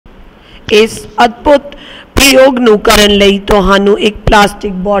इस अद्भुत प्रयोग नूं करन लई तुहानूं एक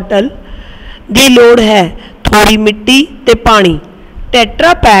प्लास्टिक बॉटल की लोड़ है, थोड़ी मिट्टी ते पानी।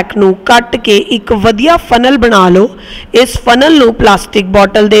 टैट्रा पैक नूं कट के एक वधिया फनल बना लो। इस फनल नूं प्लास्टिक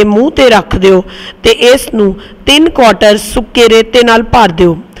बॉटल के मूँह ते रख दिओ ते इस नूं 3 क्वार्टर सुक्के रेते नाल भर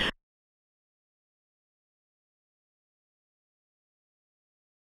दिओ।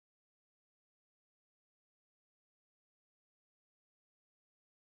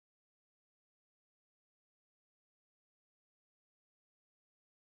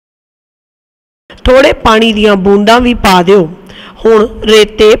 थोड़े पानी दियां बूंदां भी पा दिओ। हुण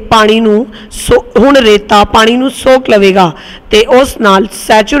रेता पानी नूं सोख लवेगा ते उस नाल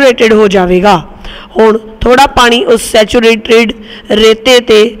सैचुरेटेड हो जाएगा। हुण थोड़ा पानी उस सैचुरेटेड रेते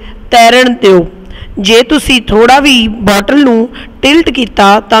ते तैरन दिओ। जे तुसी थोड़ा भी बॉटल नूं टिल्ट कीता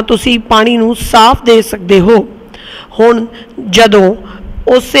तां तुसी पानी नूं साफ दे सकदे हो। हुण जदों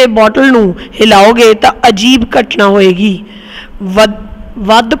उसे बॉटल नूं हिलाओगे तां अजीब घटना होएगी,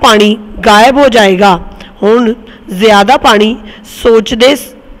 वध पानी गायब हो जाएगा। हुण ज़्यादा पानी सोचदे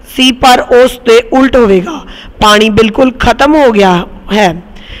सी पर उस ते उल्ट होवेगा, पानी बिल्कुल खत्म हो गया है।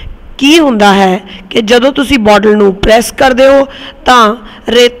 की हुंदा है कि जदों तुसी बॉटल नूं प्रैस करदे हो तां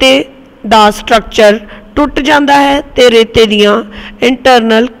रेते दा स्ट्रक्चर टुट जाता है ते रेते दियां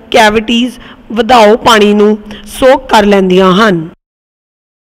इंटरनल कैविटीज़ वधाओ पानी नूं सोक कर लैंदियां हन।